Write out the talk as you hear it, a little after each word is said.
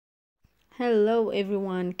Hello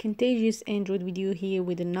everyone, Contagious Android with you here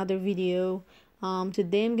with another video.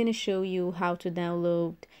 Today I'm gonna show you how to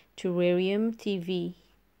download Terrarium TV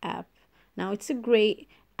app. Now it's a great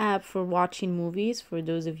app for watching movies for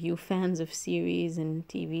those of you fans of series and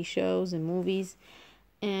TV shows and movies.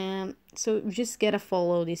 And so just gotta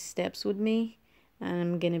follow these steps with me and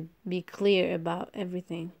I'm gonna be clear about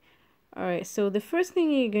everything. Alright, so the first thing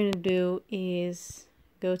you're gonna do is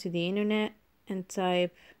go to the internet and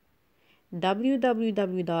type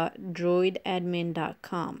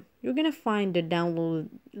www.droidadmin.com. You're gonna find the download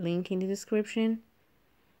link in the description.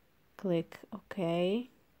 Click OK.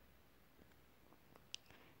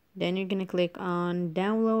 Then you're gonna click on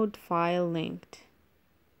download file linked.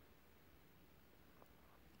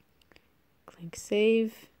 Click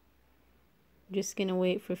save. Just gonna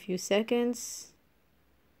wait for a few seconds.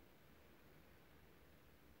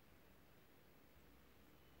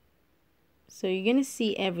 So you're gonna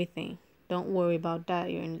see everything. Don't worry about that.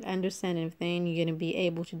 You're gonna understand everything. You're gonna be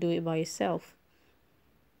able to do it by yourself.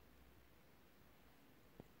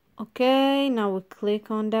 Okay, now we click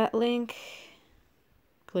on that link.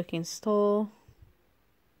 Click install.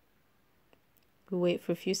 We wait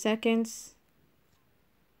for a few seconds.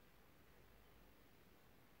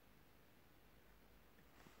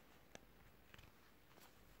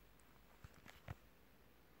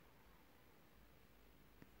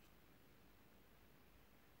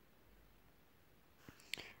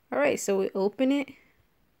 Alright, so we open it.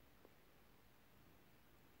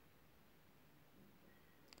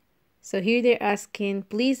 So here they're asking,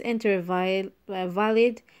 please enter a valid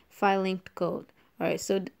file linked code. Alright,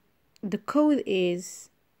 so the code is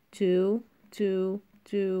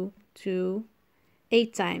 2222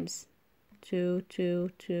 8 times.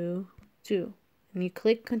 2222. And you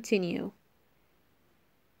click continue.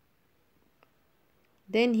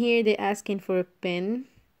 Then here they're asking for a pin.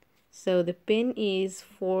 So the pin is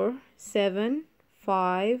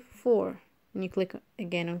 4754. And you click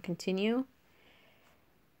again on continue.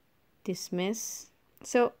 Dismiss.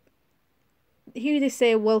 So here they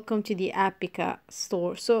say welcome to the Appica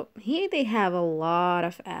store. So here they have a lot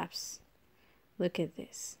of apps. Look at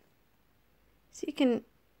this. So you can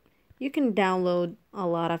download a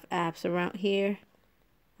lot of apps around here.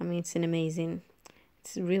 I mean, it's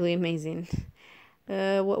really amazing.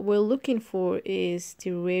 What we're looking for is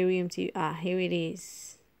Terrarium TV. Here it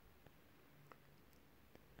is.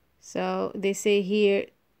 So they say here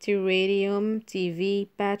Terrarium TV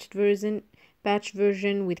patch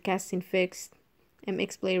version with casting fixed.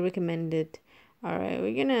 MX player recommended. Alright,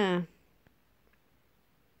 we're gonna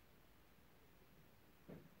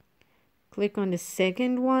click on the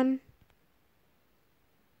second one.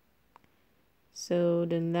 So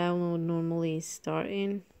the download normally is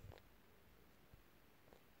starting.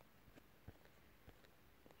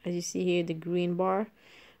 As you see here, the green bar.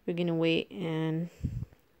 We're gonna wait and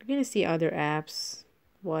we're gonna see other apps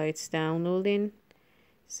while it's downloading.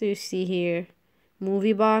 So you see here,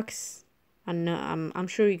 Movie Box. I'm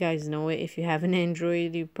sure you guys know it. If you have an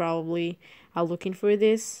Android, you probably are looking for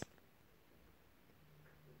this.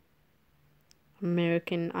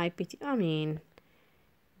 American IPT. I mean,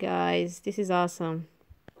 guys, this is awesome.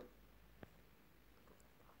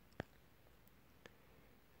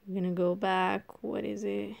 We're gonna go back. What is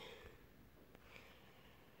it?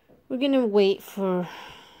 We're gonna wait for a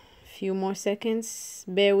few more seconds.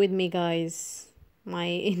 Bear with me, guys. My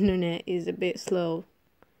internet is a bit slow,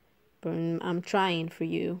 but I'm trying for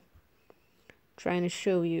you. Trying to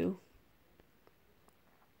show you.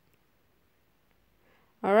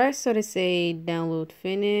 Alright, so they say download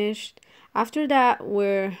finished. After that,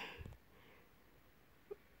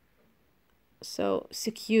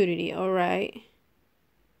 security. Alright.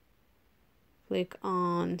 Click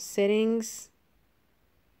on settings.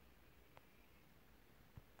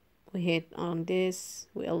 We hit on this.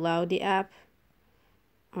 We allow the app.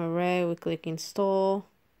 Alright, we click install.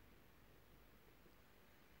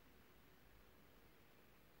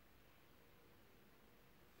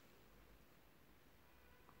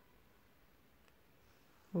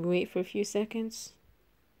 We wait for a few seconds.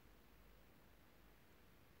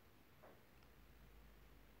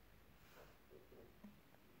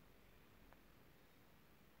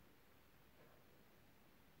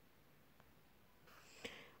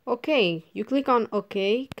 Okay, you click on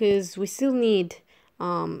OK because we still need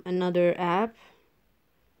another app,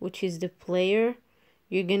 which is the player.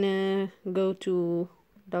 You're gonna go to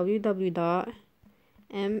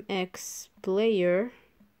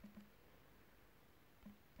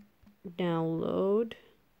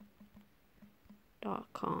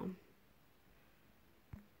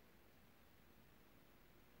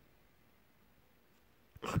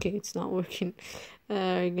Okay, it's not working.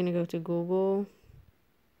 We're gonna go to Google.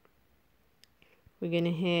 We're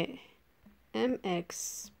gonna hit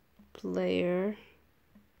MX Player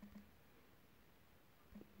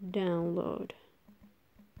download.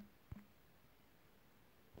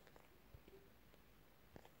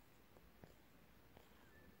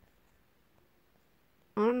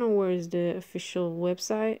 I don't know where is the official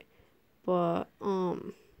website, but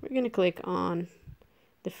we're gonna click on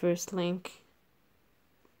the first link.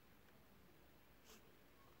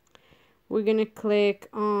 We're gonna click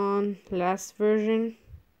on last version,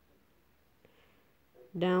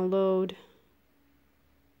 download,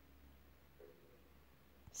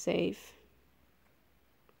 save.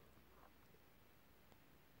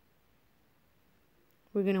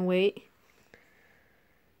 We're gonna wait.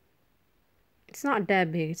 It's not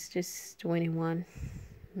that big, it's just 21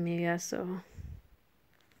 mega, so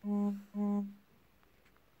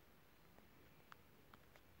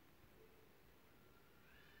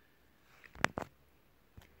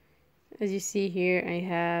as you see here, I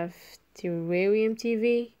have Terrarium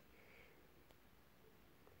TV.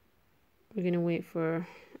 We're gonna wait for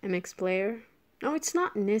MX Player. No, it's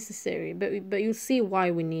not necessary, but you'll see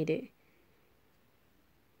why we need it.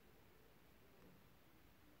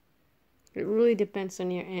 It really depends on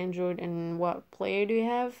your Android and what player do you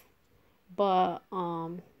have, but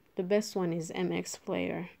the best one is MX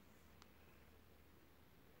Player.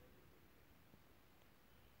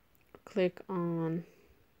 Click on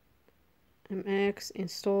MX,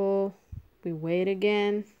 install. We wait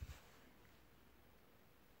again.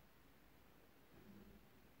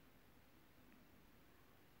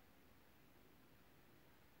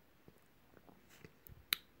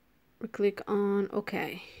 We click on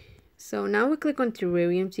OK. So now we click on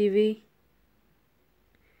Terrarium TV.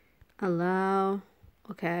 Allow.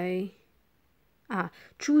 OK.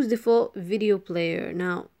 Choose default video player.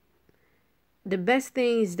 Now, the best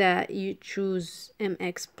thing is that you choose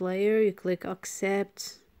MX Player. You click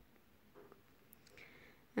accept.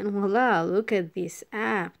 And voila, look at this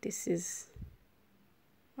app. This is,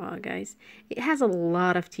 wow, guys, it has a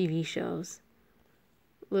lot of TV shows.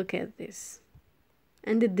 Look at this.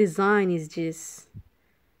 And the design is just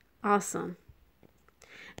awesome.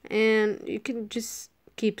 And you can just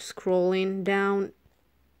keep scrolling down.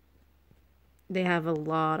 They have a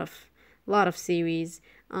lot of series.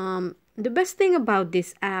 The best thing about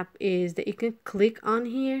this app is that you can click on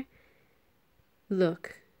here.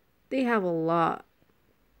 Look, they have a lot.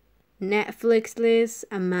 Netflix list,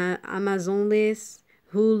 Amazon list,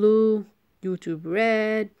 Hulu, YouTube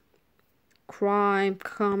Red, crime,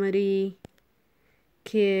 comedy,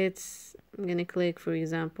 kids. I'm gonna click, for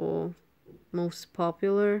example, most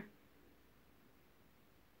popular.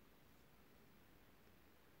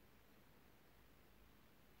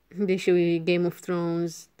 They show you Game of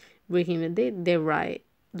Thrones, Breaking Bad. They're right.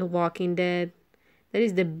 The Walking Dead. That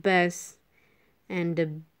is the best and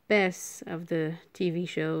the best of the TV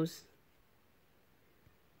shows.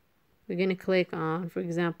 We're gonna click on, for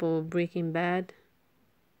example, Breaking Bad.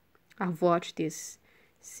 I've watched this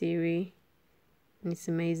series and it's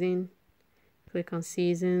amazing. Click on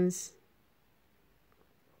seasons.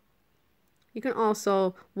 You can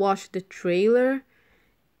also watch the trailer,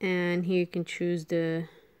 and here you can choose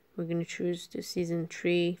we're gonna choose the season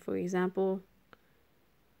 3, for example.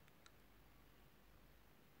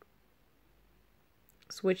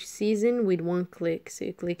 Switch season with one click. So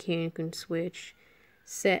you click here and you can switch.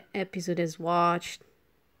 Set episode as watched,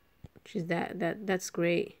 which is that's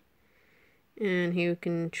great. And here you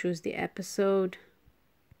can choose the episode.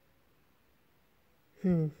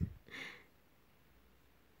 We'll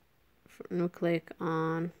click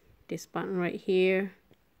on this button right here.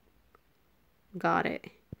 Got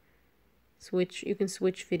it. Switch. You can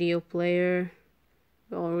switch video player.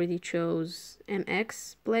 We already chose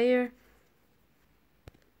MX Player.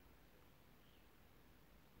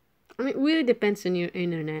 I mean, it really depends on your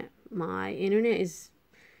internet. My internet is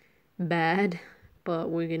bad, but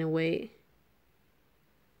we're gonna wait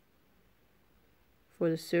for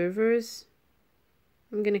the servers.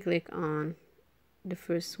 I'm gonna click on the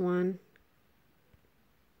first one.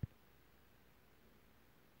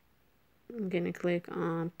 I'm gonna click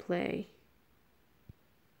on play.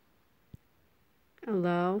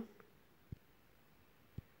 Allow.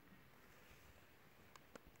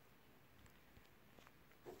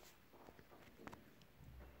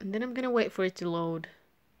 And then I'm gonna wait for it to load.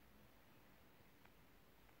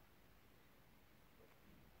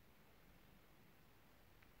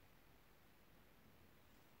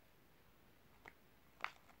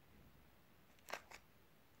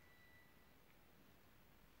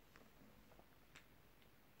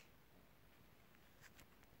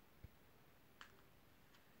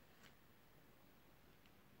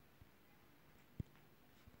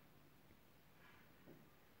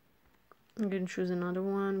 I'm gonna choose another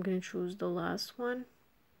one. I'm gonna choose the last one.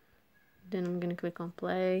 Then I'm gonna click on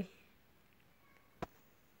play.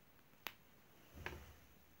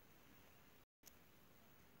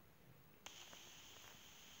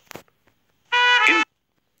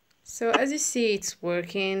 So as you see, it's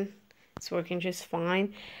working just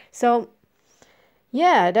fine. So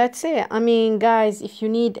yeah, that's it. I mean, guys, if you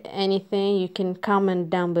need anything, you can comment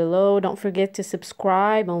down below. Don't forget to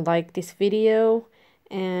subscribe and like this video.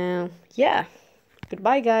 And yeah,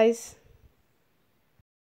 goodbye, guys.